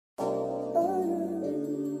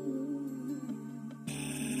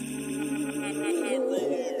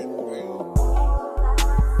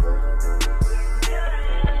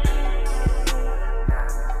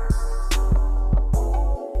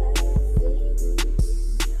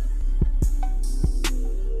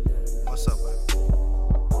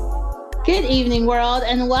Good evening, world,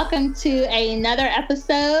 and welcome to another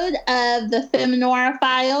episode of the Feminora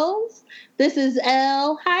Files. This is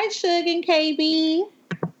Elle. Hi, Suge and KB.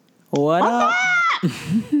 What up?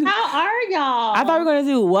 How are y'all? I thought we were going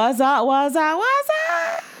to do what's up.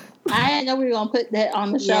 I didn't know we were going to put that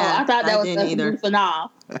on the show. Yeah, I thought that was didn't just either. goofing off.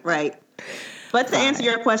 Right. But to answer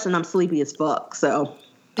your question, I'm sleepy as fuck, so.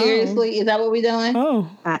 Seriously, is that what we're doing? Oh,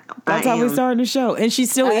 I that's how we am. starting the show. And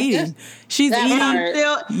she's still eating. She's That eating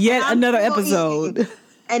part. yet I'm another still episode. eating.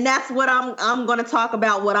 And that's what I'm going to talk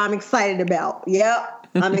about, what I'm excited about. Yep.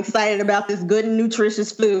 I'm excited about this good and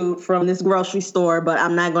nutritious food from this grocery store, but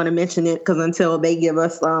I'm not going to mention it because until they give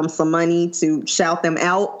us some money to shout them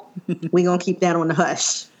out, we're going to keep that on the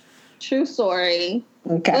hush. True story.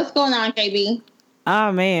 Okay. What's going on, KB?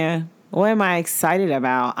 Oh, man. What am I excited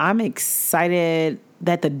about? I'm excited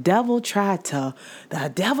that the devil tried to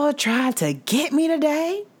get me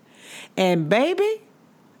today. And baby,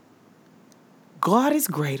 God is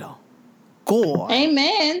greater. God.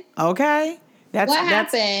 Amen. Okay? What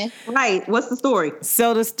happened? Right. What's the story?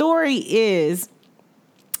 So the story is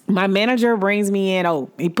my manager brings me in.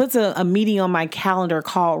 He puts a meeting on my calendar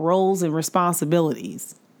called Roles and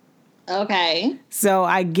Responsibilities. Okay. So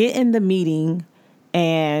I get in the meeting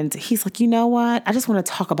and he's like, you know what? I just want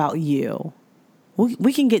to talk about you.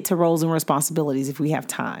 We can get to roles and responsibilities if we have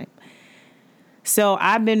time. So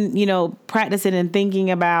I've been, practicing and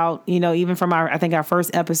thinking about, even from our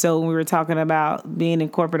first episode when we were talking about being in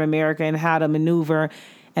corporate America and how to maneuver.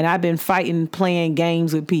 And I've been fighting playing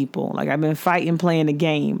games with people. Like I've been fighting playing the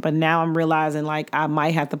game. But now I'm realizing like I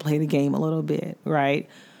might have to play the game a little bit. Right.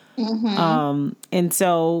 Mm-hmm. And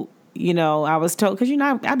so, I was told, because,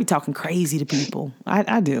 I be talking crazy to people.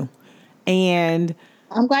 I do. And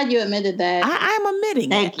I'm glad you admitted that. I'm admitting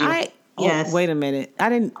Thank it. you. Yes. Wait a minute.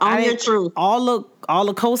 Your truth. All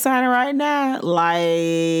the co-signing right now, like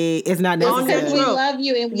it's not necessary. Because we love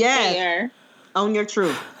you and we care. Own your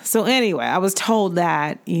truth. So anyway, I was told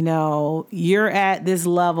that, you're at this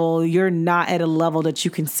level, you're not at a level that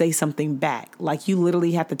you can say something back. Like you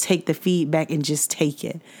literally have to take the feedback and just take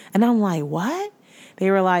it. And I'm like, what? They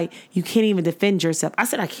were like, you can't even defend yourself. I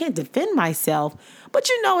said, I can't defend myself. But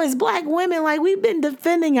as black women, like we've been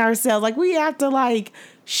defending ourselves. Like we have to like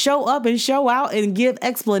show up and show out and give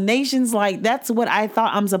explanations. Like that's what I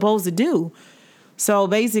thought I'm supposed to do. So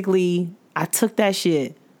basically I took that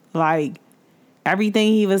shit. Like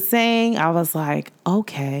everything he was saying, I was like,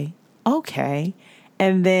 okay.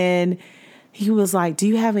 And then he was like, do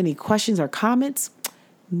you have any questions or comments?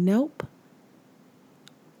 Nope.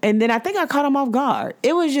 And then I think I caught him off guard.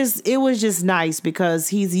 It was just nice because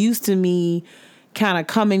he's used to me kind of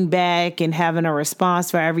coming back and having a response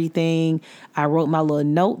for everything. I wrote my little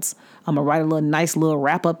notes. I'm going to write a nice little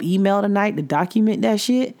wrap-up email tonight to document that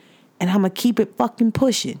shit. And I'm going to keep it fucking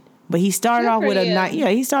pushing. But he started off with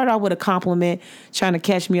he started off with a compliment, trying to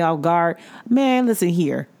catch me off guard. Man, listen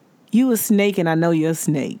here. You a snake and I know you're a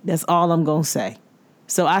snake. That's all I'm going to say.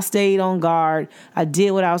 So I stayed on guard. I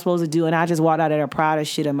did what I was supposed to do, and I just walked out of there proud as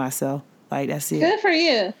shit of myself. Like, that's it. Good for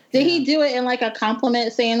you. Did he do it in like a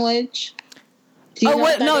compliment sandwich?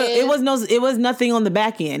 It was nothing on the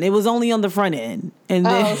back end. It was only on the front end. And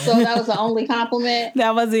then, so that was the only compliment?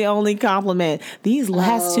 That was the only compliment. These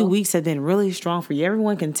last 2 weeks have been really strong for you.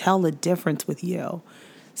 Everyone can tell the difference with you.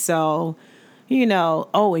 So,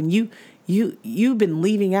 and you've been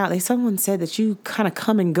leaving out. Someone said that you kind of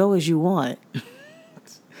come and go as you want.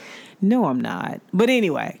 No, I'm not. But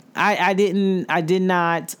anyway, I did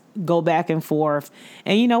not go back and forth.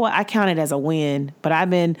 And you know what? I count it as a win. But I've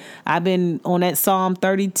been on that Psalm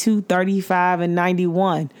 32, 35, and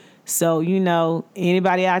 91. So,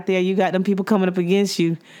 anybody out there, you got them people coming up against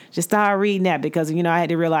you, just start reading that because, I had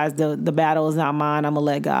to realize the battle is not mine. I'm going to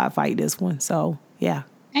let God fight this one. So, yeah.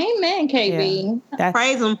 Amen, KB. Yeah.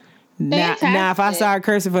 Praise him. Now, if I start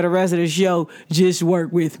cursing for the rest of the show, just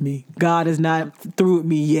work with me. God is not through with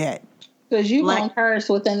me yet. Because you won't curse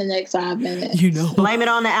within the next 5 minutes. Blame it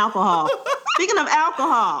on the alcohol. Speaking of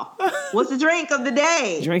alcohol, what's the drink of the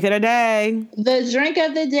day? Drink of the day. The drink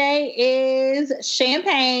of the day is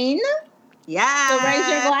champagne. Yeah. So raise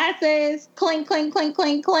your glasses. Clink, clink, clink,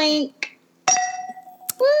 clink, clink.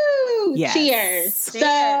 Woo! Yes. Cheers.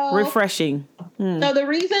 So refreshing. So the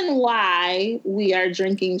reason why we are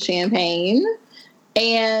drinking champagne,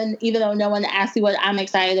 and even though no one asked me what I'm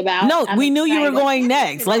excited about. No, we knew you were going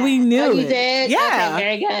next. Like we knew. Oh, you did? Yeah. Okay,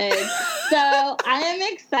 very good. So I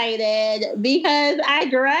am excited because I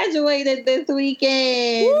graduated this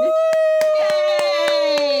weekend. Woo!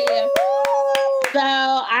 Yay! So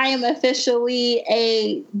I am officially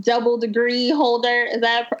a double degree holder. Is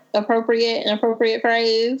that an appropriate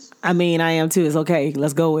phrase? I mean, I am too. It's okay.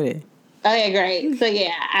 Let's go with it. Okay, great. So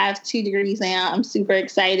yeah, I have 2 degrees now. I'm super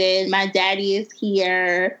excited. My daddy is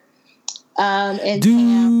here. In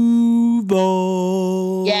town.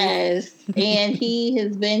 Duval. Yes, and he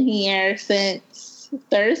has been here since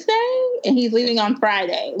Thursday, and he's leaving on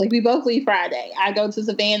Friday. Like, we both leave Friday. I go to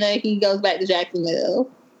Savannah. He goes back to Jacksonville.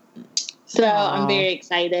 So I'm very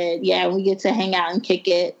excited. Yeah, we get to hang out and kick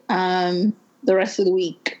it the rest of the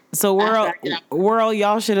week. So world,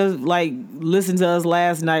 y'all should have like listened to us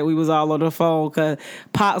last night. We was all on the phone because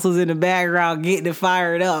Pops was in the background getting it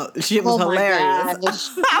fired up. Shit was hilarious.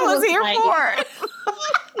 I was here for it.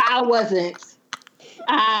 I wasn't.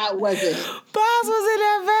 Pops was in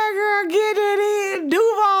that background getting it in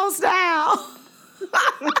Duval style.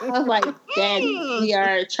 I was like, Daddy, we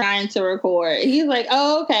are trying to record. He's like,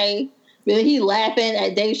 oh, okay. But he laughing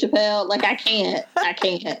at Dave Chappelle. Like, I can't.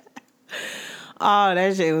 Oh,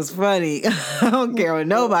 that shit was funny. I don't care what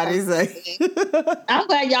nobody say. I'm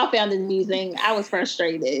glad y'all found it amusing. I was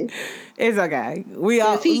frustrated. It's okay. We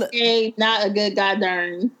all TJ, not a good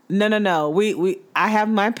goddamn. No. I have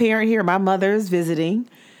my parent here. My mother is visiting.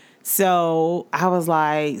 So I was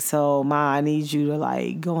like, so Ma, I need you to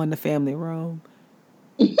like go in the family room.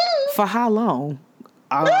 For how long?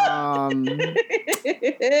 For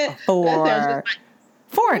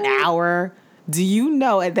an hour. Do you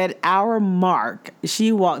know at that hour mark,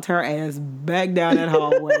 she walked her ass back down that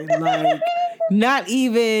hallway. Like, not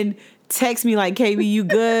even text me like, KB, you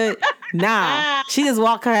good? Nah. She just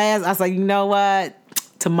walked her ass. I was like, you know what?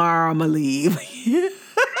 Tomorrow I'm going to leave.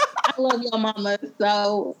 I love your mama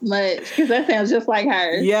so much because that sounds just like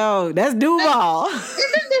her. Yo, that's Duval.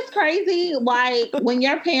 Isn't this crazy? Like, when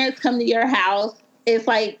your parents come to your house, it's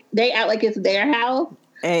like they act like it's their house.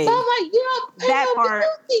 Hey, so I'm like, you don't pay that no part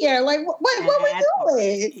here. Like, what we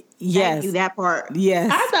doing? Yes, that part.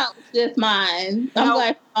 Yes, I thought it was just mine. I'm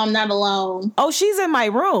glad I'm not alone. Oh, she's in my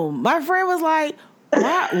room. My friend was like,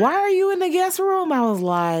 why are you in the guest room? I was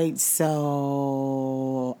like,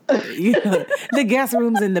 so the guest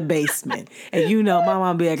room's in the basement, and my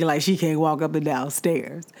mom be acting like she can't walk up and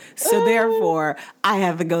downstairs. So therefore, I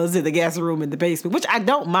have to go to the guest room in the basement, which I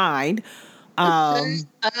don't mind. I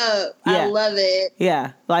love it.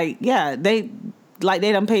 Yeah,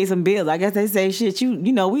 they done pay some bills. I guess they say, shit,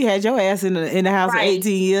 we had your ass in the house for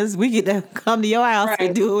 18 years. We get to come to your house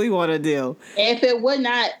and do what we want to do. If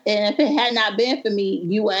it had not been for me,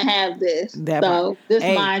 you wouldn't have this. This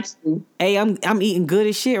mine too. Hey, I'm eating good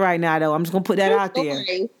as shit right now though. I'm just gonna put that out there.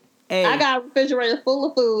 Hey. I got a refrigerator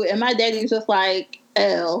full of food, and my daddy's just like,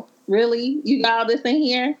 "L, really? You got all this in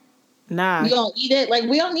here? Nah. You don't eat it? Like,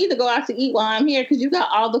 we don't need to go out to eat while I'm here because you got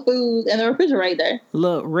all the food in the refrigerator."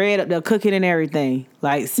 Look, Red up there cooking and everything.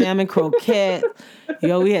 Like salmon croquette.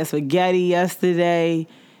 We had spaghetti yesterday.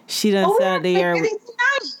 She done sat out there.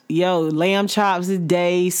 Lamb chops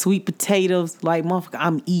today, sweet potatoes. Like, motherfucker,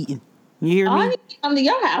 I'm eating. You hear me? I need to come to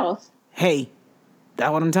your house. Hey,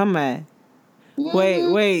 that's what I'm talking about.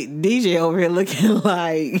 Mm-hmm. Wait, DJ over here looking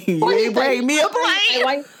like, you ain't bring me a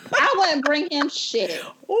plate. I wouldn't bring him shit.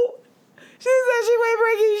 Ooh. She said she wouldn't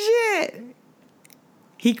bring you shit.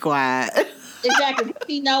 He quiet. Exactly.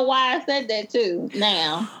 He know why I said that too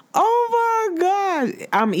now. Oh my God.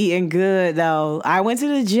 I'm eating good though. I went to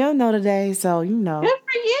the gym though today, so Good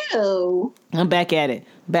for you. I'm back at it.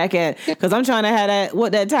 Because I'm trying to have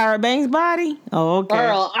that Tyra Banks body? Oh, okay.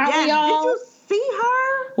 Girl, are we all? Did you see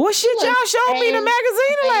her? What shit y'all showed me in the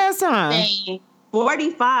magazine last time?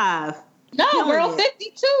 45. No, girl,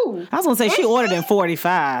 52. I was going to say she ordered in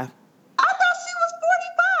 45. I thought she was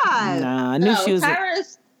 45. Nah, I knew she was.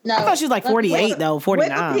 No, I thought she was like 48 though,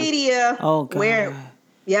 49. Wikipedia. Oh God.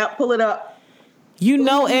 Pull it up.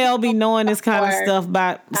 Elle be knowing this kind of stuff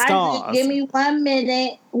about stars. Give me 1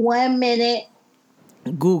 minute. 1 minute.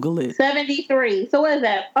 Google it. 73. So what is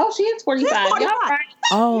that? Oh, she is 45. 45. Y'all right.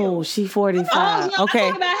 Oh, she 45. Oh, okay.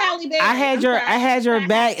 I'm talking about Halle Berry. I had your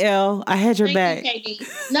back, Elle. I had your back.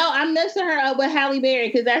 No, I'm messing her up with Halle Berry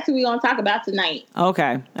because that's who we're gonna talk about tonight.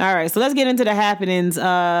 Okay. All right. So let's get into the happenings.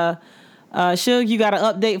 Suge, you got an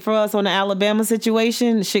update for us on the Alabama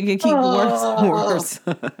situation? Should it keep worse and worse?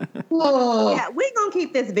 Yeah, we're gonna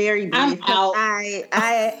keep this very brief. I'm out.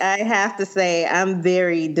 I have to say I'm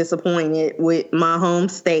very disappointed with my home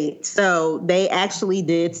state. So they actually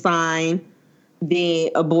did sign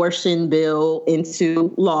the abortion bill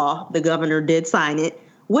into law. The governor did sign it,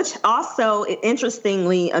 which also,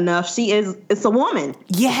 interestingly enough, it's a woman.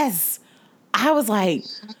 Yes. I was like,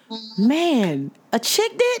 man, a chick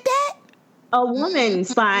did that? A woman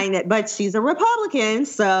signed it, but she's a Republican.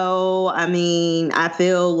 So, I mean, I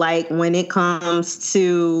feel like when it comes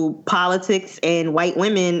to politics and white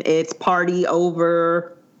women, it's party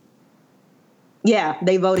over Yeah,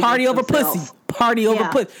 they voted Party over themselves. pussy. Party over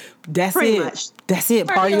pussy. That's pretty it. much. That's it.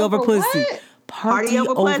 Party over pussy. What? Party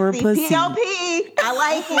over pussy. POP. I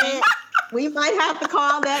like it. We might have to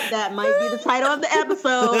call that. That might be the title of the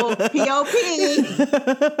episode. POP.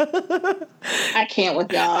 I can't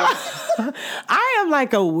with y'all. I am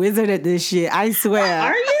like a wizard at this shit. I swear.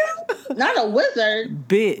 Are you? Not a wizard.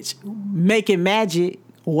 Bitch. Making magic.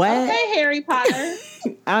 What? Okay, Harry Potter.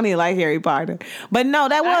 I don't even like Harry Potter. But no,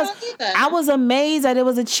 I was amazed that it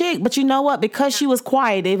was a chick. But you know what? Because she was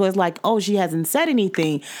quiet, it was like, oh, she hasn't said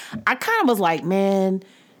anything. I kind of was like, man,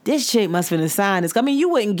 this chick must have been assigned this. I mean, you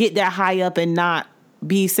wouldn't get that high up and not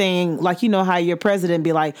be saying, like, you know how your president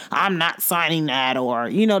be like, I'm not signing that. Or,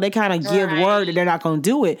 you know, they kind of give word that they're not going to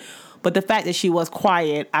do it. But the fact that she was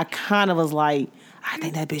quiet, I kind of was like, I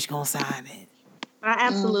think that bitch going to sign it. I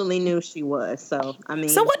absolutely knew she was. So, I mean.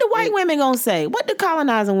 So what the white women gonna say? What the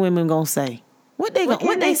colonizing women gonna say? What they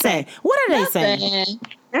say? What are they saying?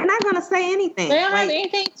 They're not gonna say anything. They don't have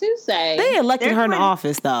anything to say. They elected her in the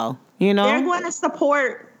office, though. You know, they're going to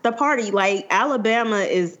support the party. Like, Alabama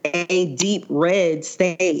is a deep red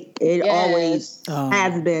state. It always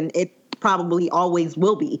has been. It probably always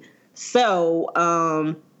will be. So,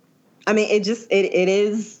 I mean, it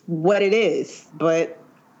is what it is. But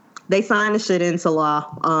they signed the shit into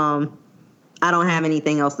law. I don't have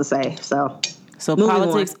anything else to say. So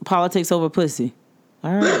politics over pussy.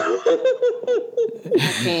 All right. I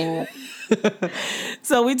can't.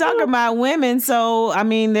 So we talking about women. So I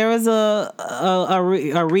mean, there was a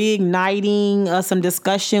reigniting some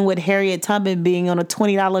discussion with Harriet Tubman being on a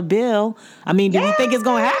 $20 bill. I mean, do we think it's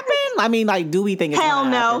gonna happen? I mean, like, do we think it's gonna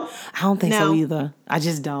happen? I don't think so either. I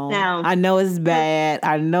just don't. No. I know it's bad.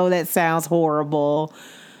 I know that sounds horrible.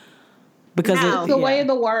 Because it's the way of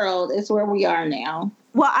the world. It's where we are now.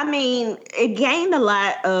 Well, I mean, it gained a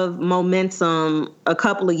lot of momentum a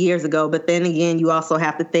couple of years ago, but then again, you also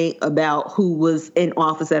have to think about who was in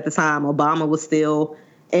office at the time. Obama was still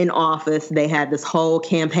in office. They had this whole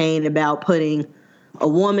campaign about putting a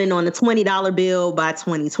woman on a $20 bill by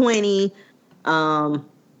 2020.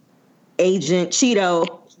 Agent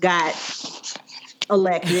Cheeto got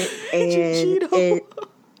elected, and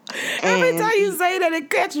every time you say that, it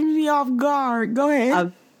catches me off guard. Go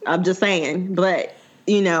ahead. I'm just saying, but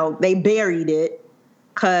you know, they buried it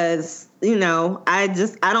because, you know, I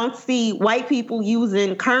don't see white people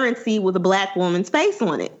using currency with a black woman's face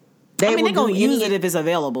on it. They're gonna use it if it's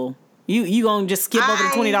available. You gonna just skip over the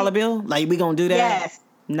 $20 bill? Like, we gonna do that? Yes.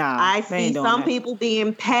 Nah. I see some people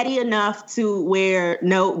being petty enough to where,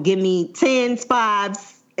 no, give me 10s,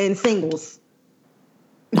 5s, and singles.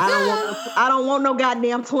 I don't want no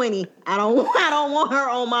goddamn 20. I don't want her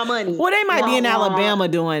on my money. Well, they might be in Alabama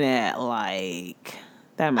doing that. Like,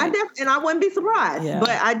 that might. And I wouldn't be surprised. Yeah.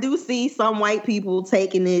 But I do see some white people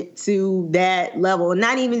taking it to that level.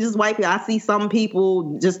 Not even just white people. I see some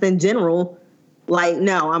people just in general, like,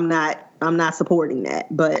 no, I'm not supporting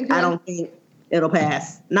that. But I don't think it'll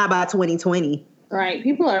pass. Not by 2020. Right.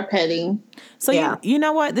 People are petty. So, you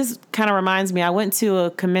know what? This kind of reminds me. I went to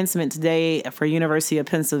a commencement today for University of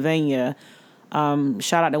Pennsylvania.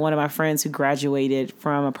 Shout out to one of my friends who graduated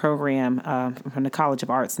from a program from the College of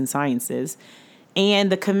Arts and Sciences.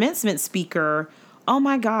 And the commencement speaker, oh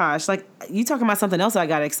my gosh, like, you talking about something else I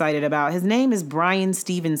got excited about. His name is Brian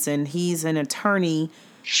Stevenson. He's an attorney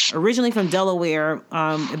originally from Delaware,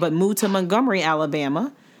 but moved to Montgomery,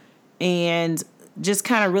 Alabama. And just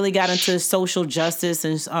kind of really got into social justice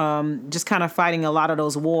and just kind of fighting a lot of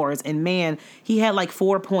those wars. And man, he had like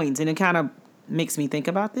 4 points, and it kind of makes me think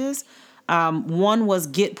about this. One was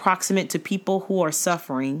get proximate to people who are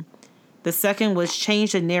suffering. The second was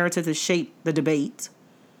change the narrative to shape the debate.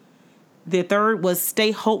 The third was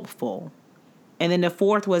stay hopeful. And then the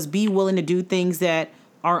fourth was be willing to do things that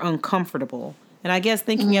are uncomfortable. And I guess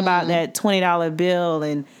thinking about that $20 bill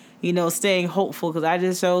and, you know, staying hopeful, because I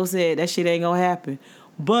just so said that shit ain't gonna happen.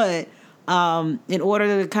 But in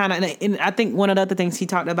order to kind of, and I think one of the other things he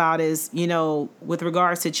talked about is, you know, with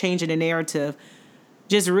regards to changing the narrative,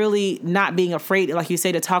 just really not being afraid, like you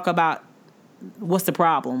say, to talk about what's the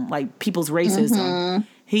problem, like people's racism.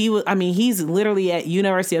 He's literally at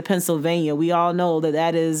University of Pennsylvania. We all know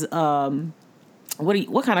that is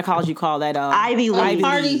what kind of college you call that? Ivy League.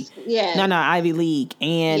 Ivy League. Yeah. No, Ivy League.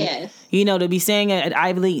 And, you know, to be saying at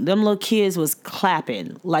Ivy League, them little kids was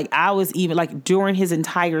clapping. Like, I was even, like, during his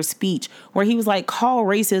entire speech, where he was like, call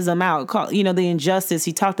racism out, call, you know, the injustice.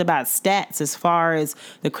 He talked about stats as far as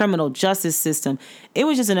the criminal justice system. It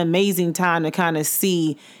was just an amazing time to kind of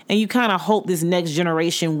see, and you kind of hope this next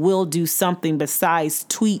generation will do something besides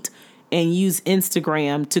tweet and use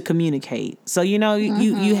Instagram to communicate. So, you know,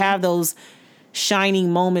 you have those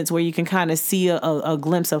shining moments where you can kind of see a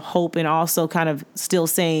glimpse of hope, and also kind of still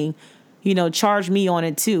saying, you know, charge me on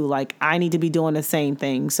it too. Like, I need to be doing the same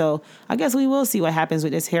thing. So I guess we will see what happens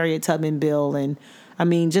with this Harriet Tubman bill. And I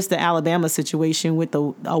mean, just the Alabama situation with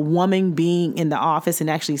a woman being in the office and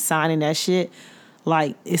actually signing that shit,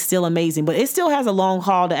 like, it's still amazing. But it still has a long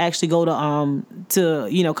haul to actually go to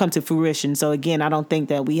you know, come to fruition. So again, I don't think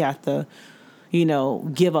that we have to, you know,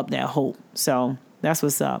 give up that hope. So that's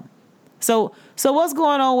what's up. So what's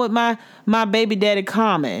going on with my baby daddy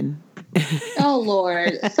Common? Oh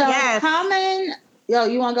Lord! So Yes. Common,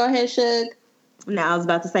 you want to go ahead, Suge? No, I was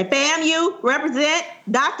about to say, FAMU, represent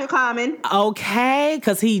Dr. Common. Okay,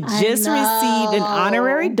 because he just received an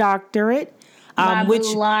honorary doctorate. Which,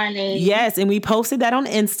 yes, and we posted that on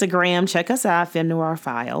Instagram. Check us out, Femme Noir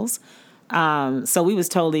Files. So we was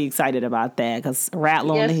totally excited about that because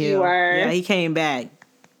Rattle on the Hill. You were. Yeah, he came back.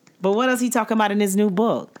 But what else he talking about in his new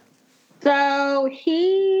book? So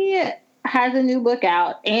he has a new book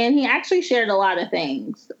out, and he actually shared a lot of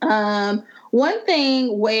things. One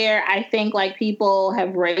thing where I think like people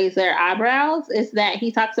have raised their eyebrows is that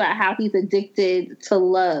he talks about how he's addicted to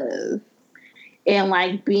love and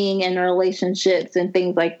like being in relationships and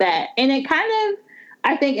things like that. And it kind of,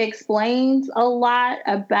 I think, explains a lot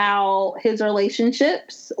about his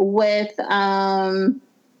relationships with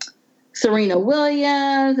Serena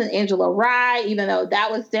Williams and Angela Rye, even though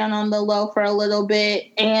that was down on the low for a little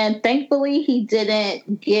bit. And thankfully, he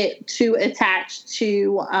didn't get too attached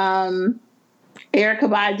to Erykah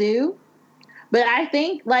Badu. But I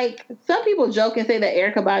think, like, some people joke and say that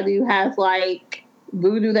Erykah Badu has, like,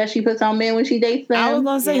 voodoo that she puts on men when she dates them. I was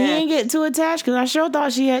going to say, he ain't get too attached because I sure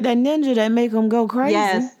thought she had that ninja that make him go crazy.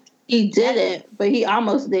 Yes. He didn't, but he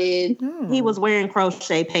almost did. He was wearing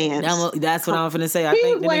crochet pants. That's what I'm finna say. I He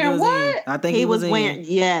think was wearing what? I think he was wearing.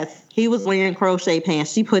 Yes, he was wearing crochet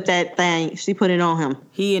pants. She put that thing. She put it on him.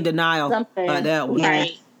 He in denial Something. by that one.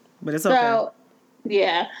 Right. But it's okay. So,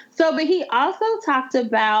 yeah. So, but he also talked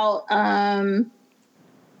about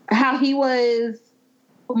how he was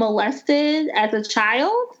molested as a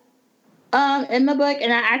child in the book.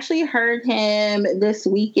 And I actually heard him this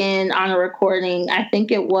weekend on a recording. I think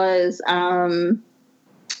it was, I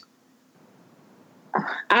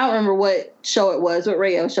don't remember what show it was, what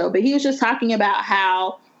radio show, but he was just talking about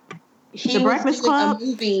how he The Breakfast Club? a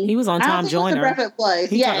movie. He was on Tom Joyner. The Breakfast Club.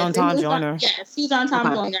 He was on Tom Joyner. Yes, he's on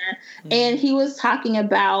Tom Joyner. Yeah. And he was talking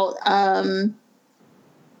about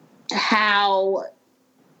how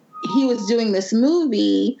he was doing this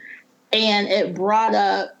movie and it brought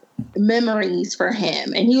up memories for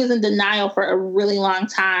him. And he was in denial for a really long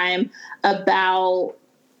time about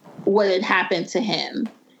what had happened to him.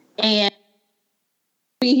 And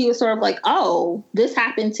he was sort of like, oh, this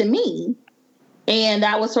happened to me. And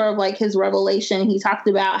that was sort of like his revelation. He talked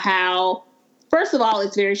about how, first of all,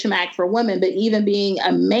 it's very traumatic for women, but even being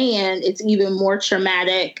a man, it's even more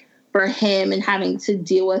traumatic for him and having to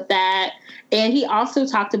deal with that. And he also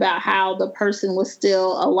talked about how the person was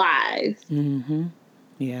still alive. Mm-hmm.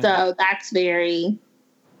 Yeah. So that's very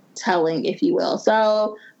telling, if you will.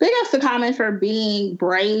 So big ups to Common for being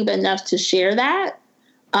brave enough to share that.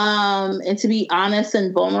 And to be honest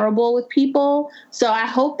and vulnerable with people. So I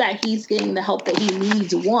hope that he's getting the help that he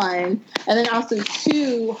needs, one. And then also,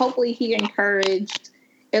 two, hopefully he encouraged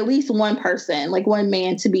at least one person, like one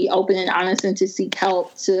man, to be open and honest and to seek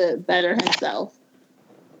help to better himself.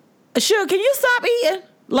 Sure, can you stop eating?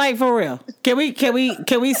 Like, for real. Can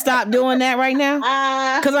we stop doing that right now?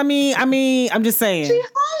 Because I mean, I'm just saying. She's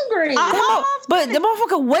hungry. But the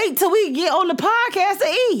motherfucker wait till we get on the podcast to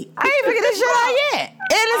eat. I ain't figured this shit out yet.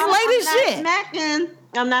 And it's late as shit.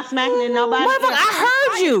 I'm not smacking at nobody. Motherfucker,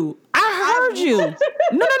 I heard you.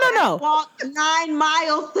 No. Walked 9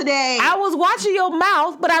 miles today. I was watching your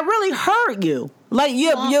mouth, but I really heard you. Like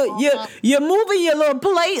you're moving your little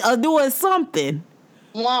plate or doing something.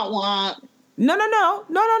 Womp womp. No.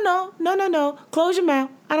 Close your mouth.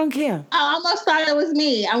 I don't care. I almost thought it was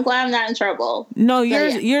me. I'm glad I'm not in trouble. No,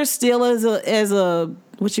 you're still as a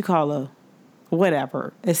what you call a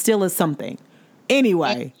whatever. It still is something.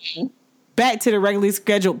 Anyway, back to the regularly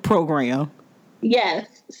scheduled program.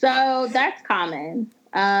 Yes. So that's Common.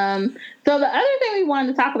 So the other thing we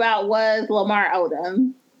wanted to talk about was Lamar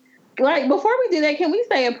Odom. Like, before we do that, can we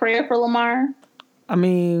say a prayer for Lamar? I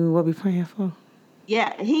mean, what we praying for?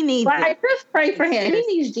 Yeah, he needs it. Just pray for him. He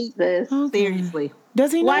needs Jesus. Okay. Seriously.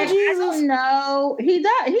 Does he know Jesus? I don't know. He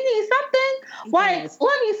does. He needs something.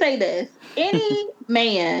 Let me say this. Any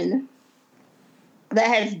man that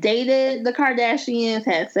has dated the Kardashians,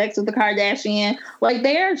 had sex with the Kardashian, like,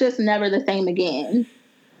 they're just never the same again.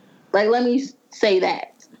 Like, let me say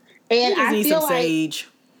that. And I feel like sage.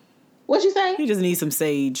 What you say? You just need some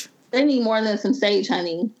sage. They need more than some sage,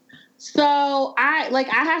 honey. So I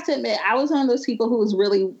have to admit, I was one of those people who was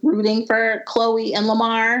really rooting for Chloe and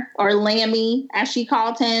Lamar, or Lammy, as she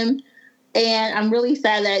called him. And I'm really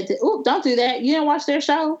sad that don't do that. You didn't watch their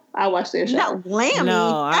show? I watched their show. No, Lammy.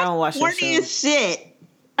 No, I don't watch their show. Corny as shit.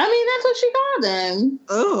 I mean, that's what she called him.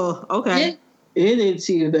 Oh, okay. It didn't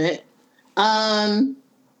see that.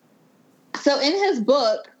 So in his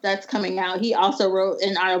book that's coming out, he also wrote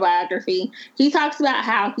an autobiography. He talks about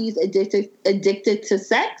how he's addicted to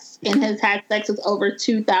sex and has had sex with over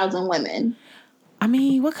 2,000 women. I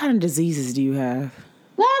mean, what kind of diseases do you have?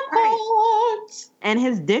 And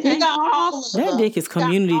his dick. That dick is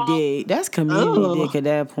community dick. That's community dick at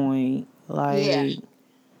that point. Like,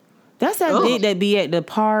 that's that dick that be at the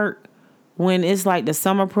park when it's like the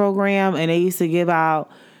summer program and they used to give out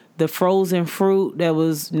the frozen fruit that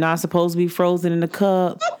was not supposed to be frozen in the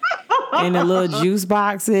cup and the little juice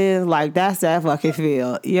boxes. Like, that's that fucking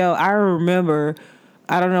feel. Yo, I remember,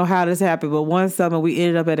 I don't know how this happened, but one summer we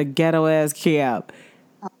ended up at a ghetto ass camp.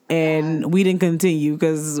 And we didn't continue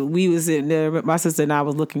because we was sitting there. My sister and I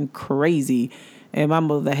was looking crazy. And my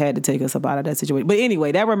mother had to take us up out of that situation. But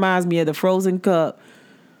anyway, that reminds me of the frozen cup.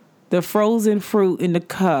 The frozen fruit in the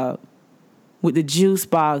cup with the juice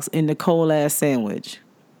box and the cold-ass sandwich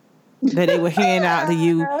that they would hand out to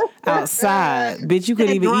you outside. Bitch, you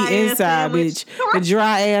couldn't even eat inside, bitch. The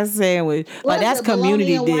dry-ass sandwich. Like, that's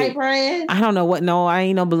community dick. I don't know what. No, I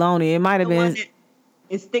ain't no bologna. It might have been...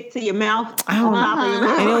 It stick to your mouth. I don't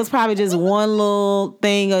know. And it was probably just one little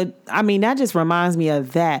thing. I mean, that just reminds me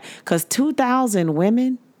of that. Because 2,000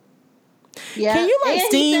 women? Yeah. Can you, like,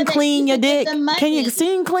 steam clean your dick? Can you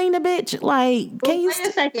steam clean the bitch? Like, can you... Wait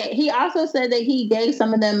a second. He also said that he gave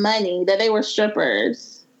some of them money, that they were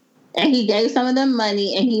strippers. And he gave some of them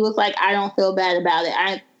money, and he was like, I don't feel bad about it.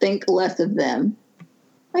 I think less of them.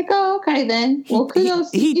 Like, oh, okay, then. Well,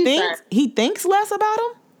 kudos to you, sir. He thinks less about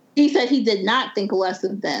them? He said he did not think less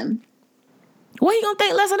of them. Well, he gonna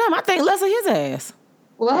think less of them. I think less of his ass.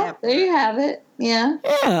 Well, there you have it. Yeah.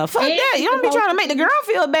 Yeah, fuck that. You don't be trying to make the girl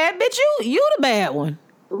feel bad, bitch. You the bad one.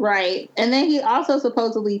 Right. And then he also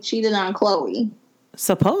supposedly cheated on Chloe.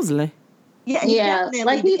 Supposedly? Yeah, he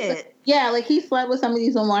definitely did. Like he slept with some of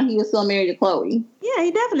these women while he was still married to Chloe. Yeah,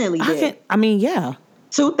 he definitely did. I mean, yeah.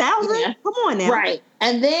 2,000? Yeah. Come on now. Right.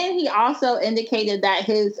 And then he also indicated that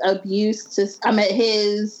his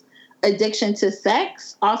his addiction to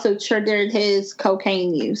sex also triggered his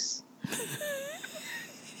cocaine use.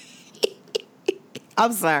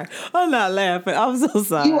 I'm sorry. I'm not laughing. I'm so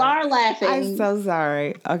sorry. You are laughing. I'm so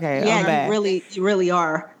sorry. Okay, yeah, I'm back. You really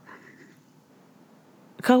are.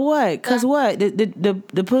 Cause what?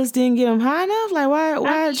 The puss didn't get him high enough? Like,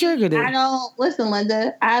 why it triggered it? I don't listen,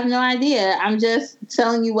 Linda. I have no idea. I'm just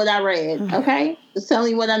telling you what I read. Okay, just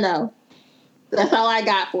telling you what I know. That's all I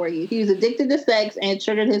got for you. He was addicted to sex and it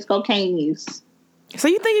triggered his cocaine use. So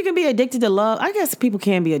you think you can be addicted to love? I guess people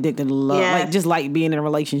can be addicted to love, like just like being in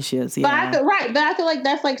relationships. Yeah. But I feel like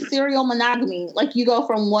that's like serial monogamy. Like you go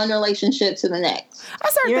from one relationship to the next. I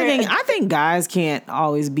started thinking. I think guys can't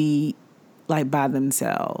always be like by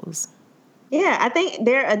themselves. Yeah, I think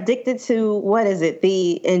they're addicted to, what is it?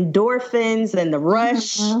 The endorphins and the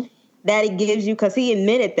rush that it gives you. Because he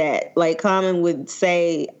admitted that. Like Common would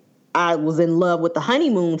say, I was in love with the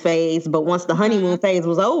honeymoon phase, but once the honeymoon phase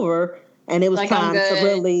was over and it was like time to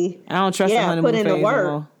really, I don't trust the honeymoon put in phase the work.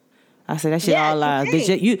 Anymore. I said that shit all lies.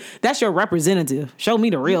 Bitch, that's your representative. Show me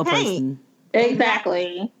the real person.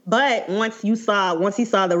 Exactly. But once he saw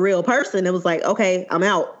the real person, it was like, okay, I'm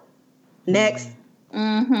out. Next.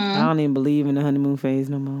 I don't even believe in the honeymoon phase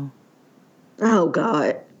no more. Oh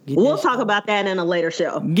God. We'll talk about that in a later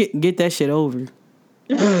show. Get that shit over.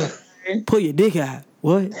 Pull your dick out.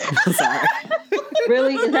 What? I'm sorry.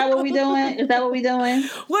 Really? Is that what we doing?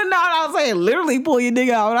 Well, no, I was saying literally pull your dick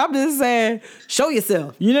out. I'm just saying show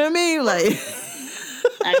yourself. You know what I mean? Like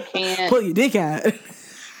I can't. Pull your dick out.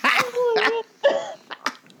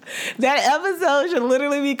 That episode should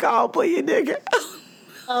literally be called Pull Your Dick Out.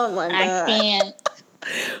 Oh my God. I can't.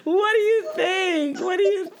 What do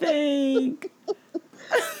you think?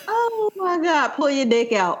 Oh my God. Pull your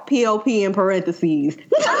dick out. POP in parentheses.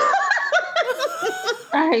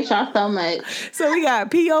 I hate y'all so much. So we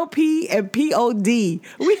got POP and POD.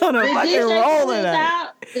 We on a fucking roll in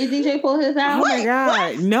that. Did DJ pull his out? Oh my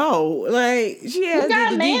God. No. Like, she has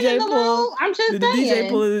got the man DJ in the pull. I'm just did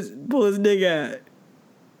saying. the DJ pull his dick out?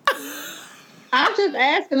 I'm just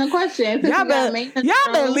asking a question. Y'all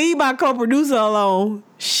better leave my co-producer alone.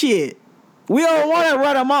 Shit. We don't want to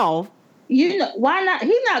run him off. You know, why not?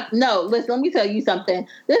 He's not. No, listen, let me tell you something.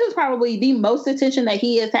 This is probably the most attention that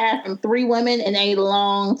he has had from 3 women in a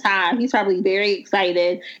long time. He's probably very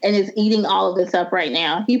excited and is eating all of this up right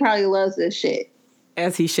now. He probably loves this shit.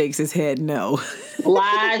 As he shakes his head, no.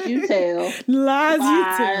 Lies you tell. Lies you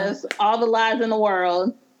tell. All the lies in the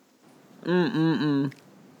world. Mm-mm-mm.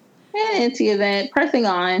 And into the event, pressing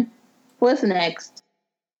on. What's next?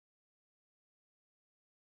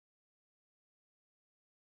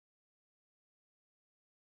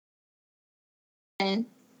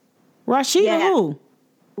 Rashida who?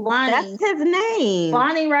 Lonnie. That's his name.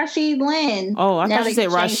 Lonnie Rashid Lynn. Oh, I Now thought you they said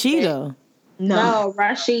Rashida. No,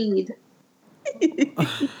 Rashid. I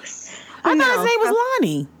thought his name was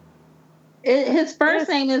Lonnie. His first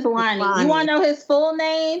name is Lonnie. You want to know his full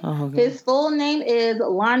name? Oh, okay. His full name is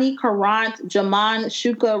Lonnie Karant Jaman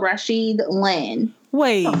Shuka Rashid Lynn.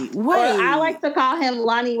 Wait. Or I like to call him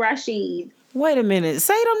Lonnie Rashid. Wait a minute.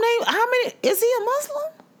 Say them names. How many? Is he a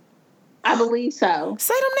Muslim? I believe so.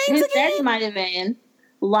 Say them names His again. name might have been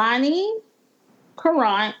Lonnie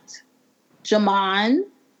Karant Jaman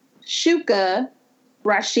Shuka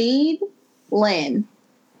Rashid Lynn.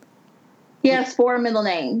 He has 4 middle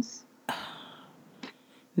names.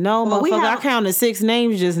 No, motherfucker, I counted 6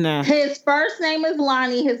 names just now. His first name is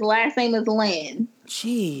Lonnie. His last name is Lynn.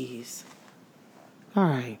 Jeez. All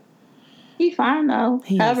right. He fine, though.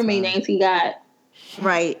 However many names he got.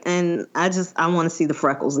 Right. And I want to see the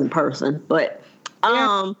freckles in person. But,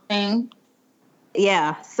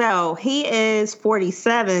 yeah. So he is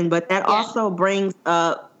 47, but that also brings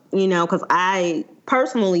up, because I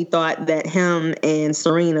personally thought that him and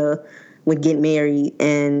Serena would get married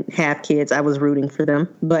and have kids. I was rooting for them,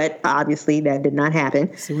 but obviously that did not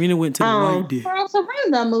happen. Serena went to the right dude. Girl,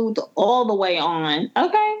 Serena moved all the way on.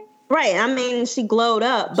 Okay. Right. I mean, she glowed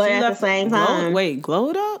up, but at the same time.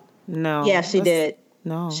 Glowed up? No. Yeah, she did.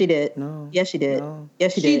 No. She did. No. Yes, she did. No.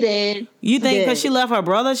 Yes, she did. You think because she left her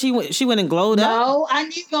brother, she went and glowed up? No, I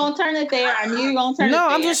knew you were going to turn it there. No,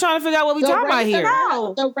 I'm just trying to figure out what we talking about here.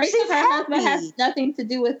 The race of her husband has nothing to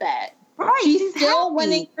do with that. Right. She's still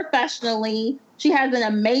winning professionally. She has an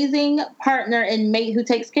amazing partner and mate who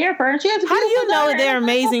takes care of her. She has How do you know that they're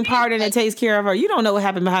amazing partner that takes care of her? You don't know what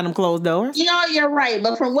happened behind them closed doors. You're right.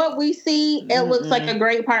 But from what we see, it looks like a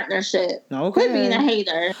great partnership. Okay. Quit being a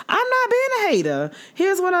hater. I'm not being a hater.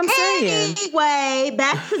 Here's what I'm saying. Anyway,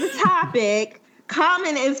 back to the topic.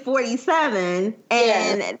 Common is 47,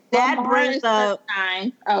 and that brings up...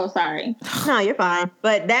 39. Oh, sorry. No, you're fine.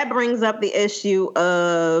 But that brings up the issue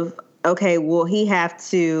of... Okay, well, he will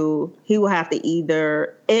have to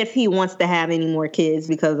either, if he wants to have any more kids,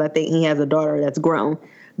 because I think he has a daughter that's grown,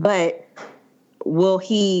 but will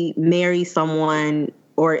he marry someone,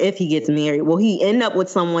 or if he gets married, will he end up with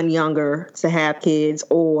someone younger to have kids,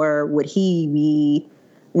 or would he be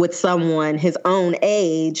with someone his own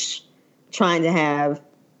age trying to have,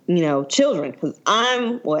 children? Because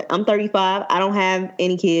I'm 35, I don't have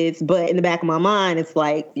any kids, but in the back of my mind, it's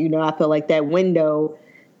like, I feel like that window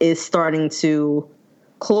is starting to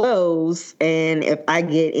close, and if I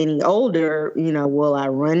get any older, will I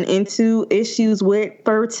run into issues with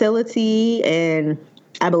fertility? And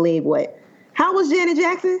I believe how was Janet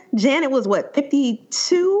Jackson? Janet was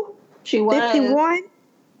 52? She was 51?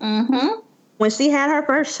 Mm-hmm. When she had her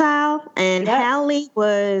first child, and Halle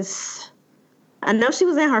was, I know she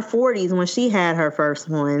was in her 40s when she had her first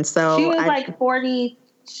one. So she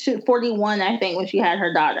was 41, I think, when she had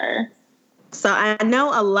her daughter. So I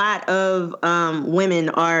know a lot of women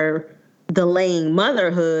are delaying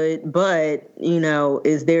motherhood, but,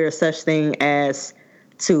 is there such thing as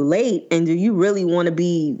too late? And do you really want to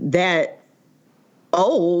be that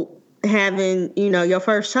old having, your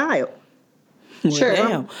first child? Well, sure.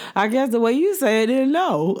 Damn. I guess the way you say it,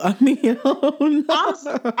 no. I mean,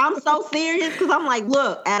 I'm so serious because I'm like,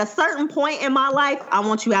 look, at a certain point in my life, I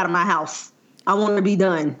want you out of my house. I want to be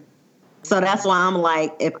done. So that's why I'm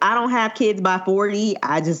like, if I don't have kids by 40,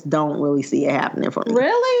 I just don't really see it happening for me.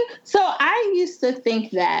 Really? So I used to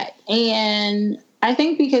think that. And I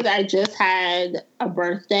think because I just had a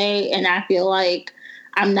birthday and I feel like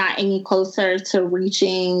I'm not any closer to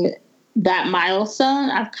reaching that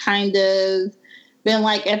milestone, I've kind of been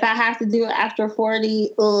like, if I have to do it after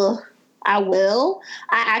 40, I will.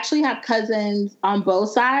 I actually have cousins on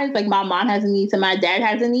both sides. Like my mom has a niece and my dad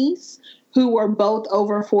has a niece who were both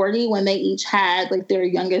over 40 when they each had their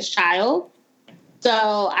youngest child.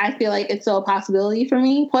 So I feel like it's still a possibility for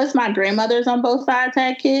me. Plus my grandmothers on both sides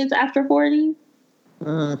had kids after 40.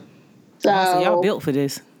 So y'all built for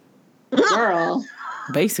this. Girl.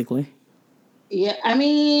 Basically. Yeah, I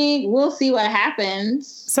mean, we'll see what happens.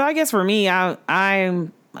 So I guess for me,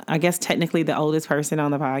 I'm I guess technically the oldest person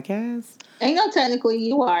on the podcast. Ain't no technically,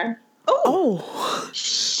 you are. Oh.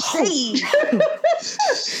 Shade.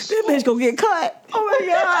 This bitch gonna get cut. Oh my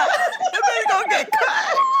God. This bitch gonna get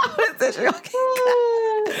cut. This bitch gonna get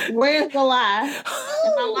cut. Where's the lie?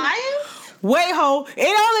 Am I lying? Wait, ho.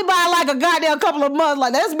 It only by like a goddamn couple of months.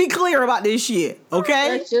 Like, let's be clear about this shit,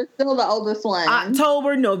 okay? But you're still the oldest one.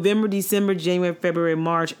 October, November, December, January, February,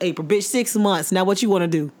 March, April. Bitch, 6 months. Now what you want to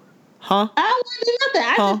do? Huh? I don't want to do nothing.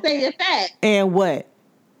 I just stated fact. And what?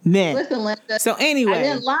 Nah. Listen, Linda. So anyway. I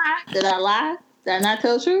didn't lie. Did I lie? Did I not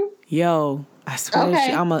tell the truth? Yo, I swear to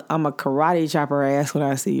shit, I'm a karate chop her ass when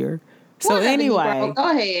I see her. So Whatever, anyway. go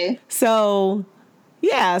ahead. So,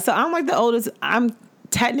 yeah. So I'm like the oldest. I'm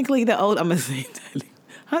technically the old. I'm gonna say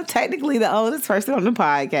I'm technically the oldest person on the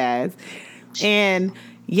podcast. And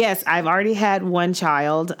yes, I've already had one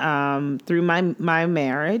child through my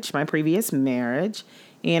marriage, my previous marriage.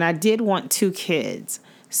 And I did want 2 kids.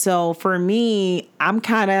 So for me, I'm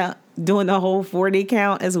kind of doing the whole 40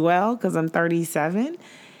 count as well because I'm 37.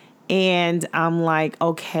 And I'm like,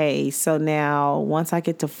 okay, so now once I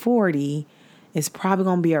get to 40, it's probably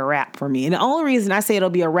going to be a wrap for me. And the only reason I say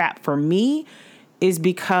it'll be a wrap for me is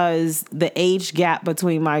because the age gap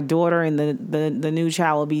between my daughter and the new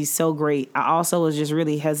child will be so great. I also was just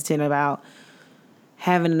really hesitant about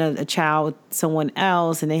having a child with someone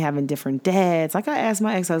else and they having different dads. Like I asked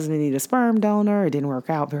my ex-husband to need a sperm donor. It didn't work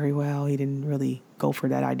out very well. He didn't really go for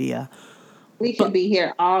that idea. We could be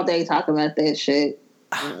here all day talking about that shit.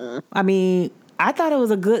 I mean, I thought it was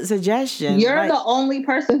a good suggestion. You're the only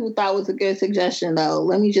person who thought it was a good suggestion, though.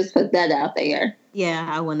 Let me just put that out there. Yeah,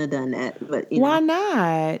 I wouldn't have done that. But why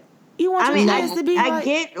not? You want your kids to be I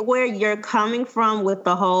get where you're coming from with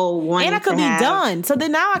the whole wanting and I could be done. So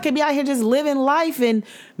then now I could be out here just living life and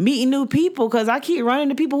meeting new people because I keep running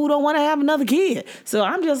into people who don't want to have another kid. So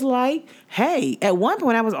I'm just like, hey, at one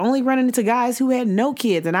point I was only running into guys who had no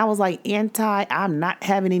kids. And I was like I'm not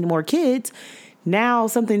having any more kids. Now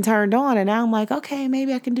something turned on and now I'm like, okay,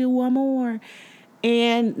 maybe I can do one more.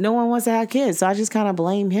 And no one wants to have kids. So I just kind of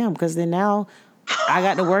blame him because then now I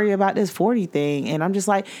got to worry about this 40 thing. And I'm just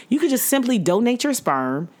like, you could just simply donate your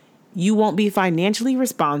sperm. You won't be financially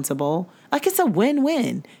responsible. Like, it's a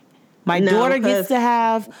win-win. My daughter gets to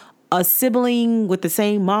have a sibling with the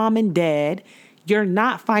same mom and dad. You're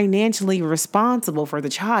not financially responsible for the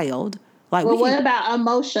child. Like, well, what about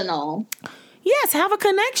emotional? Yes, have a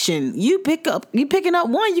connection. You picking up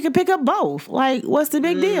one, you can pick up both. Like, what's the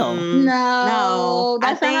big deal? No,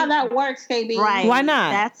 that's not how that works, KB. Right. Why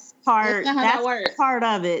not? That's part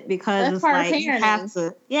of it because it's like you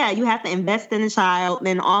have to invest in the child.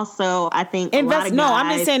 And also I think I'm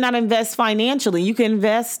just saying not invest financially. You can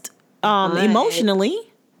invest emotionally.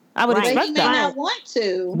 I would expect he that. may not want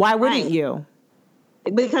to. Why wouldn't you?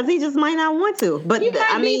 Because he just might not want to. But he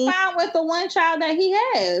might be fine with the one child that he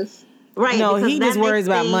has. Right. No, he just worries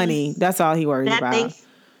about money. That's all he worries about. Makes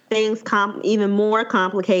things even more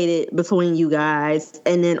complicated between you guys.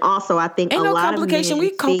 And then also, I think ain't a no lot complication. of men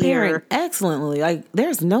We co-parent excellently. Like,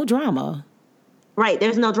 there's no drama. Right.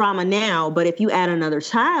 There's no drama now. But if you add another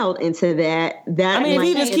child into that I mean, if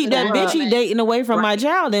he just keep that bitch he dating away from my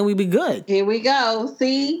child, then we'd be good. Here we go.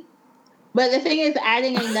 See? But the thing is,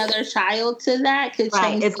 adding another child to that could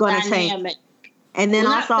change the dynamic. And then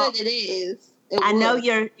also, not good it is. I know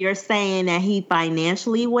you're saying that he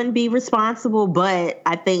financially wouldn't be responsible, but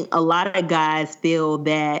I think a lot of guys feel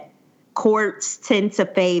that courts tend to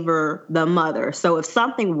favor the mother. So if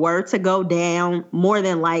something were to go down, more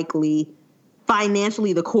than likely,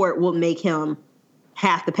 financially, the court will make him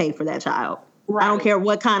have to pay for that child. Right. I don't care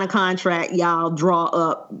what kind of contract y'all draw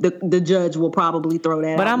up. The judge will probably throw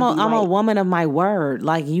that. But out I'm a woman of my word.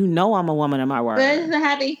 Like, I'm a woman of my word. But it doesn't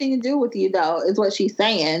have anything to do with you, though. Is what she's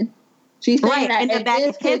saying. She's saying that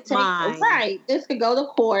this could go to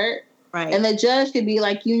court, right? And the judge could be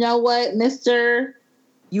like, you know what, Mr.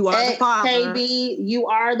 You are the father. KB, you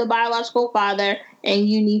are the biological father, and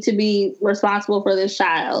you need to be responsible for this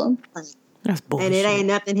child. That's bullshit. And it ain't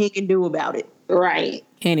nothing he can do about it. Right.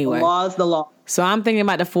 Anyway. The law is the law. So I'm thinking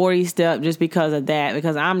about the 40 step just because of that,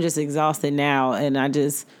 because I'm just exhausted now, and I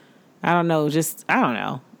don't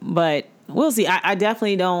know. But we'll see. I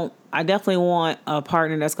definitely want a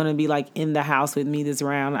partner that's going to be like in the house with me this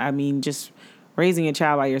round. I mean, just raising a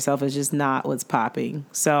child by yourself is just not what's popping.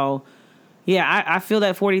 So, yeah, I feel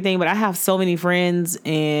that 40 thing, but I have so many friends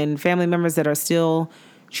and family members that are still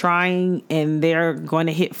trying, and they're going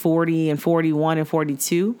to hit 40 and 41 and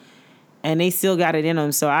 42, and they still got it in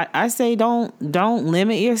them. So I say don't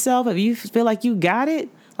limit yourself. If you feel like you got it,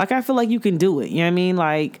 like I feel like you can do it. You know what I mean?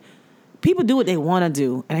 Like, people do what they want to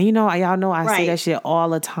do. And y'all know I say that shit all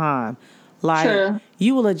the time. Like, True.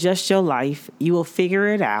 you will adjust your life. You will figure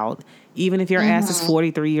it out. Even if your ass is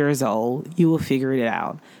 43 years old, you will figure it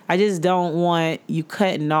out. I just don't want you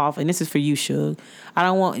cutting off, and this is for you, Suge. I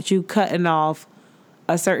don't want you cutting off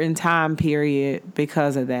a certain time period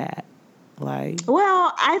because of that. Like,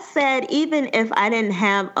 well, I said even if I didn't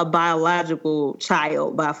have a biological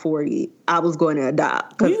child by 40, I was going to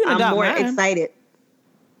adopt because I'm more excited.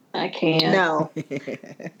 I can't. No.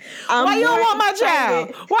 Why you don't want my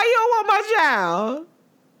child? Why you don't want my child?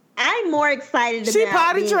 I'm more excited she about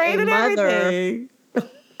potty being trained a and mother. everything.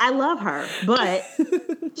 I love her, but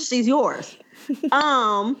she's yours.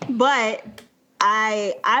 But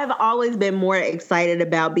I've always been more excited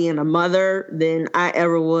about being a mother than I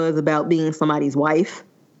ever was about being somebody's wife.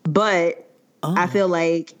 But I feel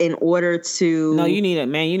like in order to you need it,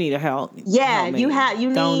 man. You need a help. Yeah, help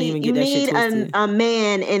you need a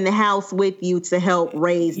man in the house with you to help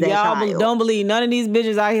raise that child. Don't believe none of these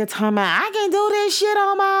bitches out here talking about I can do this shit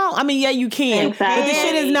on my own. I mean, yeah, you can, exactly. but this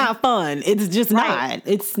shit is not fun. It's just not.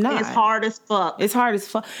 It's not. It's hard as fuck. It's hard as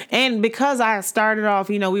fuck. And because I started off,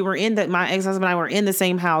 we were my ex-husband and I were in the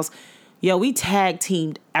same house. We tag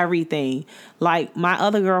teamed everything. Like my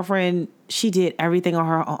other girlfriend, she did everything on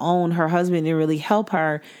her own. Her husband didn't really help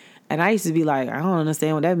her. And I used to be like, I don't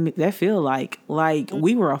understand what that feel like. Like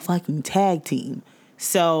we were a fucking tag team.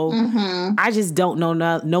 So I just don't know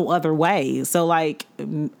no other way. So like,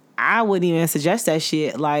 I wouldn't even suggest that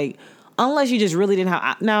shit. Like, unless you just really didn't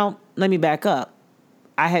have. Now, let me back up.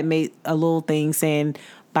 I had made a little thing saying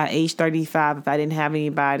by age 35, if I didn't have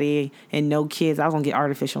anybody and no kids, I was going to get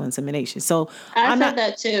artificial insemination. So I said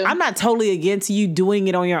that too. I'm not totally against you doing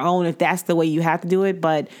it on your own if that's the way you have to do it.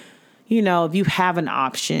 But, if you have an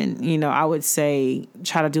option, I would say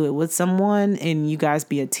try to do it with someone and you guys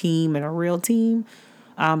be a team and a real team.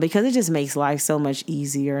 Because it just makes life so much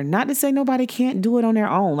easier. Not to say nobody can't do it on their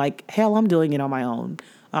own. Like, hell, I'm doing it on my own.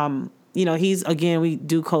 We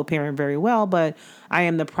do co-parent very well, but I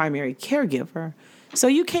am the primary caregiver. So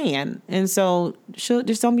you can. And so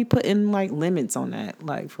just don't be putting like limits on that.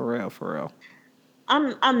 Like for real.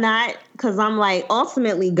 I'm not, because I'm like,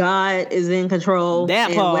 ultimately God is in control.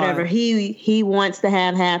 That and part. Whatever he wants to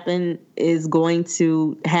have happen is going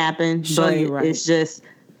to happen. Sure, but you're right. It's just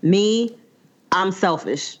me. I'm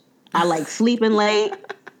selfish. I like sleeping late.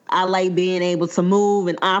 I like being able to move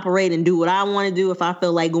and operate and do what I want to do. If I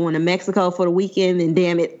feel like going to Mexico for the weekend, then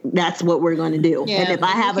damn it, that's what we're going to do. Yeah, and if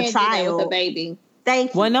I have a child with a baby.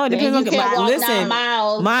 Thank you. Well, no, it depends on listen.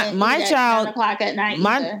 My child, 9 o'clock at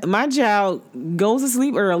night. My child goes to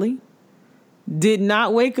sleep early. Did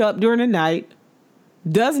not wake up during the night.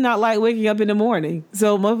 Does not like waking up in the morning.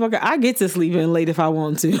 So, motherfucker, I get to sleep in late if I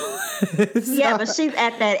want to. Yeah, but she's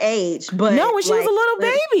at that age. But no, when she was a little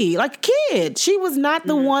baby, like a kid, she was not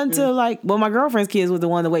the one to like. Well, my girlfriend's kids was the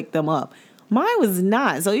one to wake them up. Mine was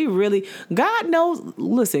not. So God knows.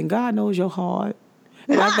 Listen, God knows your heart.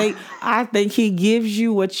 And I think he gives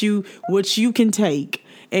you what you can take.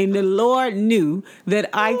 And the Lord knew that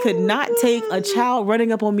I could not take a child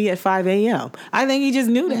running up on me at 5 a.m. I think he just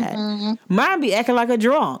knew that. Mine be acting like a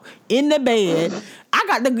drunk in the bed. I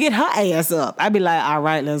got to get her ass up. I'd be like, all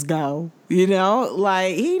right, let's go.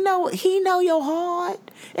 Like he know your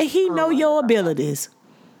heart and he know your abilities.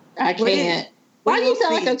 I can't. Why do you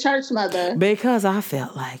sound like a church mother? Because I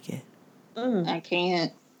felt like it. I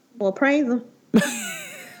can't. Well, praise him.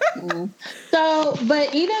 So,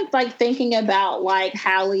 but even like thinking about like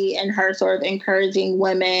Halle and her sort of encouraging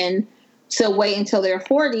women to wait until they're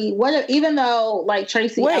 40. Even though like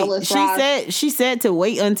Tracy Ellis Ross, she said to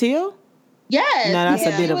wait until. Yes, no, that's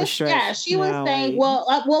a bit of a stretch. Yeah, she was saying, well,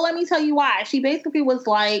 let me tell you why. She basically was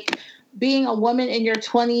like, being a woman in your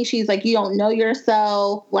 20s, she's like, you don't know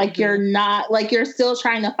yourself. Like, you're not, like, you're still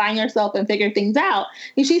trying to find yourself and figure things out.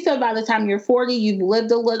 And she said by the time you're 40, you've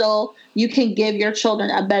lived a little, you can give your children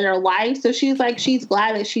a better life. So she's like, she's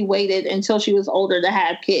glad that she waited until she was older to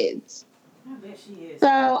have kids. I bet she is. So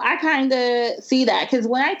I kind of see that. Because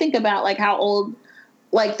when I think about, like,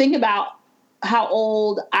 think about how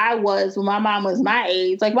old I was when my mom was my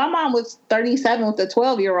age. Like, my mom was 37 with a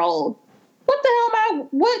 12-year-old.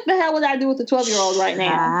 What the hell would I do with a 12-year-old right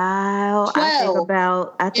now?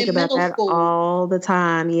 I think about that all the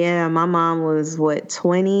time. Yeah, my mom was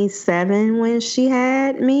 27 when she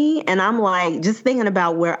had me, and I'm like, just thinking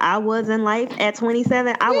about where I was in life at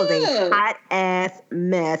 27, I was a hot ass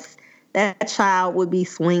mess. That child would be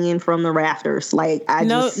swinging from the rafters. Like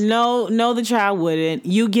No, the child wouldn't.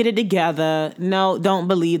 You get it together. No, don't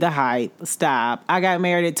believe the hype. Stop. I got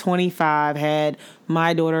married at 25, had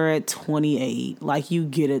my daughter at 28. Like, you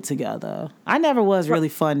get it together. I never was really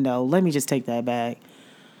fun though. Let me just take that back.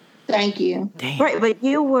 Thank you. Damn. Right, but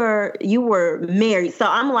you were married, so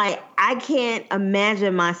I'm like, I can't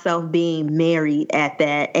imagine myself being married at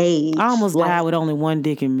that age. I almost like, died with only one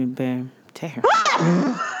dick in me, bam. Damn.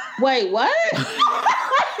 Wait, what?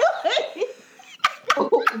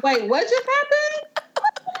 Wait, what just happened?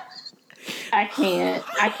 I can't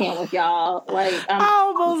with y'all. Like, I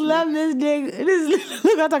almost left this dick.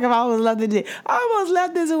 Look, I'm talking about I almost left the dick. I almost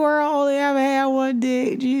left this world, only ever had one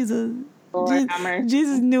dick. Jesus. Lord,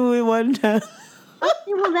 Jesus knew it one time.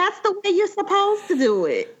 well, that's the way you're supposed to do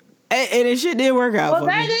it. And it shit didn't work out well, for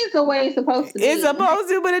that me. is the way it's supposed to be. It's supposed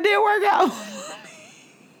to, but it didn't work out.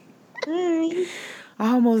 I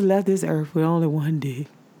almost left this earth with only one dick.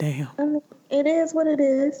 Damn. I mean, it is what it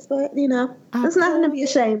is, but there's nothing to be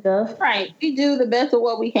ashamed of. Right. We do the best of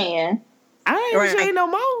what we can. I ain't ashamed no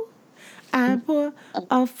more. I pour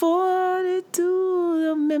afforded to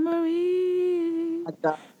the memory.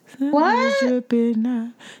 What? This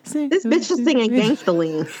bitch is singing Gangsta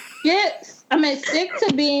Lean. Yes. I mean, stick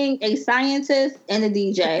to being a scientist and a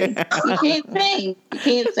DJ. You can't sing. You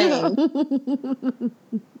can't sing.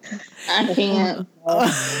 I can't.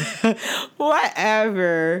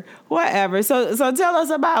 Whatever. So tell us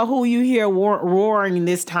about who you hear roaring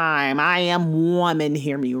this time. I am woman,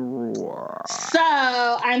 hear me roar. So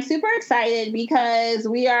I'm super excited because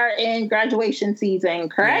we are in graduation season,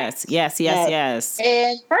 correct? Yes.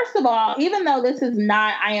 And first of all, even though this is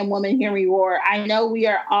not I Am Woman, Hear Me Roar, I know we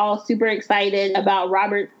are all super excited about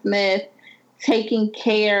Robert Smith taking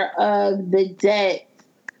care of the debt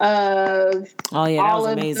of all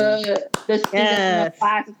of amazing. the students in the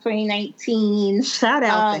class of 2019. Shout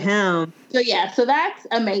out to him. So that's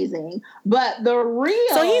amazing. But the real...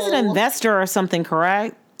 So he's an investor or something,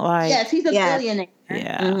 correct? Yes, he's a billionaire.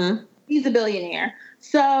 Yeah. Mm-hmm. He's a billionaire.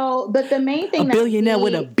 So, but the main thing... A billionaire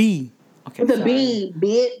with a B. Okay, with a B,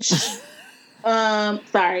 bitch.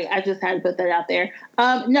 Sorry, I just had to put that out there.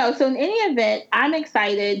 No, so in any event, I'm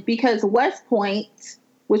excited because West Point,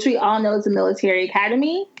 which we all know is a military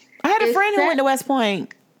academy. I had a friend who went to West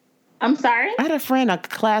Point. I'm sorry? I had a friend, a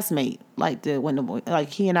classmate,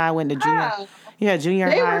 he and I went to junior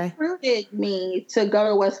they high. Recruited me to go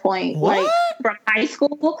to West Point, What? from high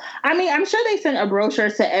school. I mean, I'm sure they sent a brochure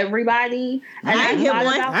to everybody. And I didn't get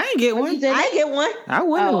one. I didn't get one. I didn't get one. I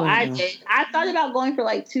wouldn't. Oh, I did. I thought about going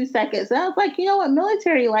for 2 seconds. And I was like, you know what?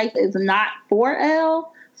 Military life is not for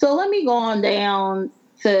L. So let me go on down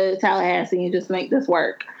to Tallahassee and just make this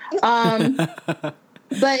work.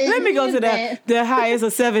 But let me go to the highest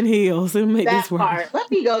of 7 hills and make this work. Part.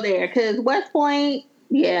 Let me go there because West Point,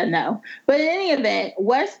 no. But in any event,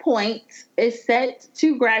 West Point is set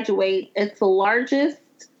to graduate. It's the largest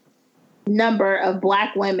number of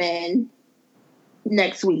Black women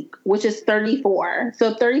next week, which is 34.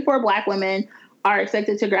 So 34 Black women are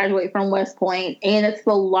expected to graduate from West Point, and it's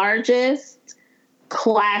the largest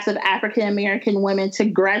class of African American women to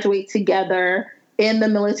graduate together in the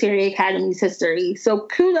military academy's history. So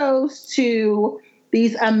kudos to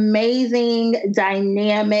these amazing,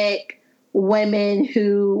 dynamic women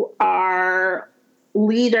who are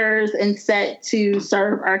leaders and set to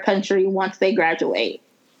serve our country once they graduate.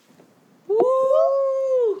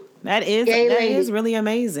 Woo! That is really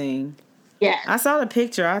amazing. Yeah. I saw the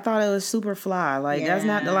picture. I thought it was super fly. That's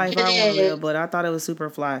not the life I want to live, but I thought it was super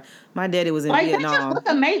fly. My daddy was in Vietnam. They just look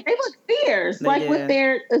amazing. They look fierce. With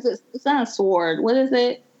their, it's not a sword. What is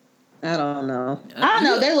it? I don't know.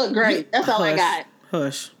 They look great. That's all I got.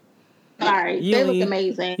 Hush. Sorry. They look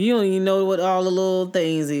amazing. You don't even know what all the little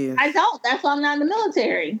things is. I don't. That's why I'm not in the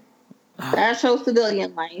military. That shows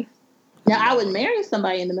civilian life. Now, I would marry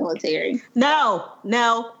somebody in the military. No.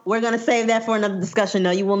 We're going to save that for another discussion.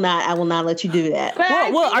 No, you will not. I will not let you do that.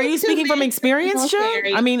 Well, are you speaking from experience, Joe?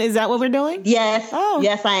 I mean, is that what we're doing? Yes. Oh.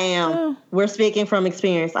 Yes, I am. Oh. We're speaking from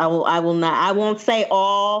experience. I will not. I won't say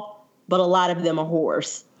all, but a lot of them are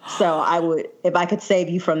whores. So I would, if I could save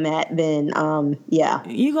you from that, then yeah.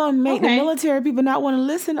 You're going to make the military people not want to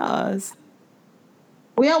listen to us.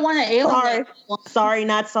 We don't want to alienate. Sorry,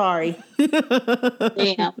 not sorry.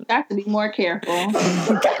 Damn, got to be more careful.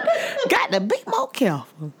 got to be more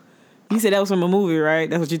careful. You said that was from a movie, right?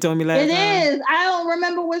 That's what you told me last time. It is. I don't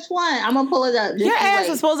remember which one. I'm going to pull it up. Your ass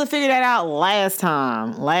was supposed to figure that out last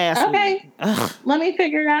week. Ugh. Let me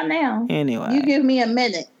figure it out now. Anyway. You give me a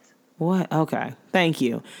minute. What? Okay. Thank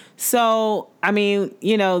you. So, I mean,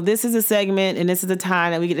 this is a segment and this is the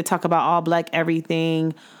time that we get to talk about all Black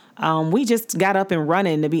everything. We just got up and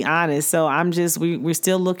running, to be honest. So we're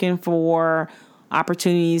still looking for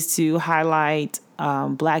opportunities to highlight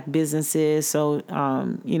Black businesses. So,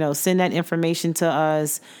 send that information to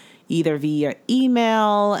us either via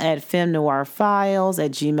email at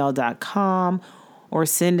femnoirfiles@gmail.com or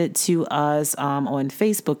send it to us on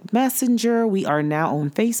Facebook Messenger. We are now on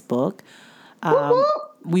Facebook.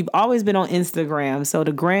 We've always been on Instagram, so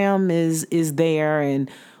the gram is there, and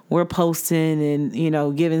we're posting and, you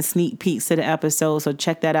know, giving sneak peeks to the episode. So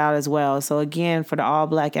check that out as well. So again, for the All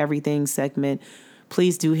Black Everything segment,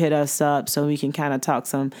 please do hit us up so we can kind of talk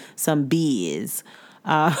some biz.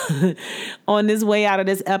 On this way out of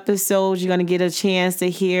this episode, you're going to get a chance to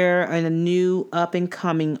hear a new up and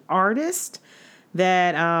coming artist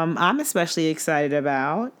that I'm especially excited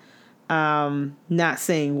about. Not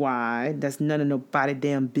saying why. That's none of nobody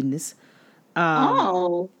damn business.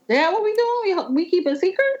 What we doing? We keep a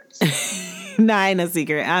secret? Nah, ain't a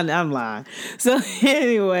secret. I'm lying. So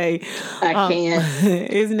anyway, I can't.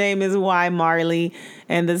 His name is Y Marley,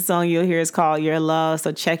 and the song you'll hear is called Your Love.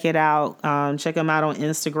 So check it out. Check him out on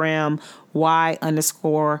Instagram,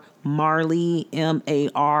 Y_Marley, MARLY.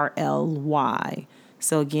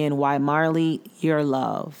 So again, Y Marley, Your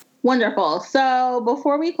Love. Wonderful. So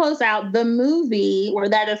before we close out, the movie where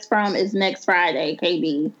that is from is next Friday,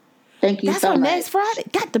 KB. Thank you so much. That's next Friday.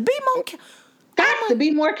 Got to be more careful. Got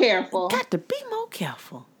to be more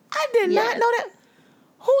careful. I did not know that.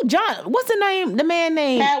 Who, John? What's the name? The man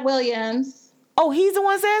name? Cat Williams. Oh, he's the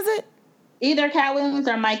one says it? Either Cat Williams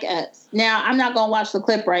or Mike Epps. Now, I'm not going to watch the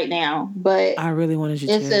clip right now, but I really wanted you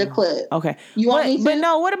to. It's a clip. Okay. You want me to? But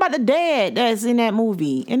no, what about the dad that's in that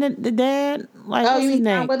movie? And the dad? Like, what's his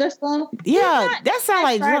name? John Witherspoon? Yeah, that sounds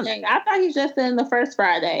like... Friday. I thought he's just in the first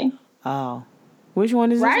Friday. Oh. Which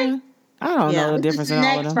one is this one? I don't know the difference in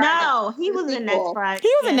all of them. No, he was in Next Friday.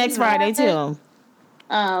 He was in Next Friday, too.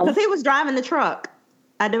 Because he was driving the truck.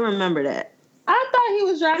 I do remember that. I thought he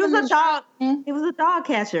was driving He was a dog. He was a dog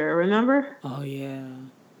catcher, remember? Oh, yeah.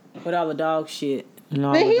 With all the dog shit.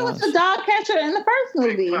 But he was a dog catcher in the first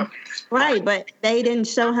movie. Right, but they didn't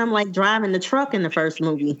show him, like, driving the truck in the first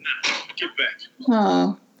movie. Get back.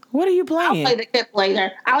 Huh. What are you playing? I'll play the clip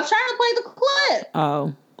later. I was trying to play the clip.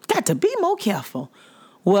 Oh. Got to be more careful.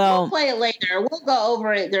 Well, we'll play it later. We'll go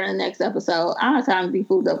over it during the next episode. I don't have time to be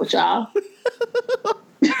fooled up with y'all. Well,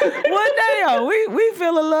 damn, we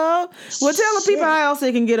feel the love. Well, tell the people how else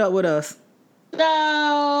they can get up with us.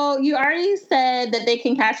 So you already said that they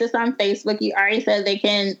can catch us on Facebook. You already said they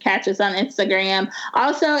can catch us on Instagram.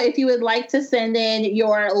 Also, if you would like to send in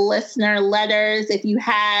your listener letters, if you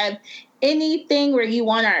have anything where you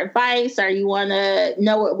want our advice or you want to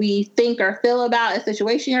know what we think or feel about a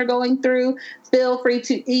situation you're going through, feel free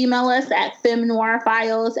to email us at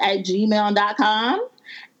femnoirfiles@gmail.com.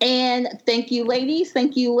 And thank you, ladies.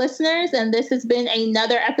 Thank you, listeners. And this has been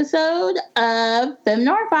another episode of Femme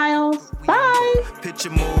Noir Files. Bye.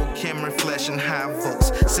 Picture mode, camera flashing high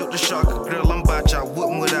volts. Silk the shark, girl, I'm about y'all.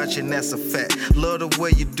 Wouldn't without you, and that's a fact. Love the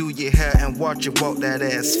way you do your hair and watch you walk that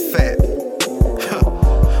ass fat.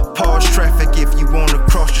 Pause traffic if you wanna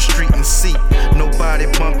cross the street and see. Nobody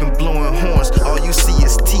bumping, blowing horns. All you see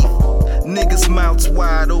is teeth. Niggas mouths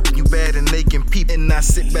wide open, you bad and they can peep. And I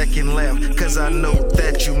sit back and laugh, cause I know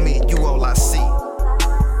that you me, you all I see. You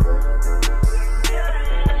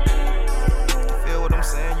feel what I'm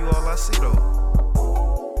saying? You all I see though.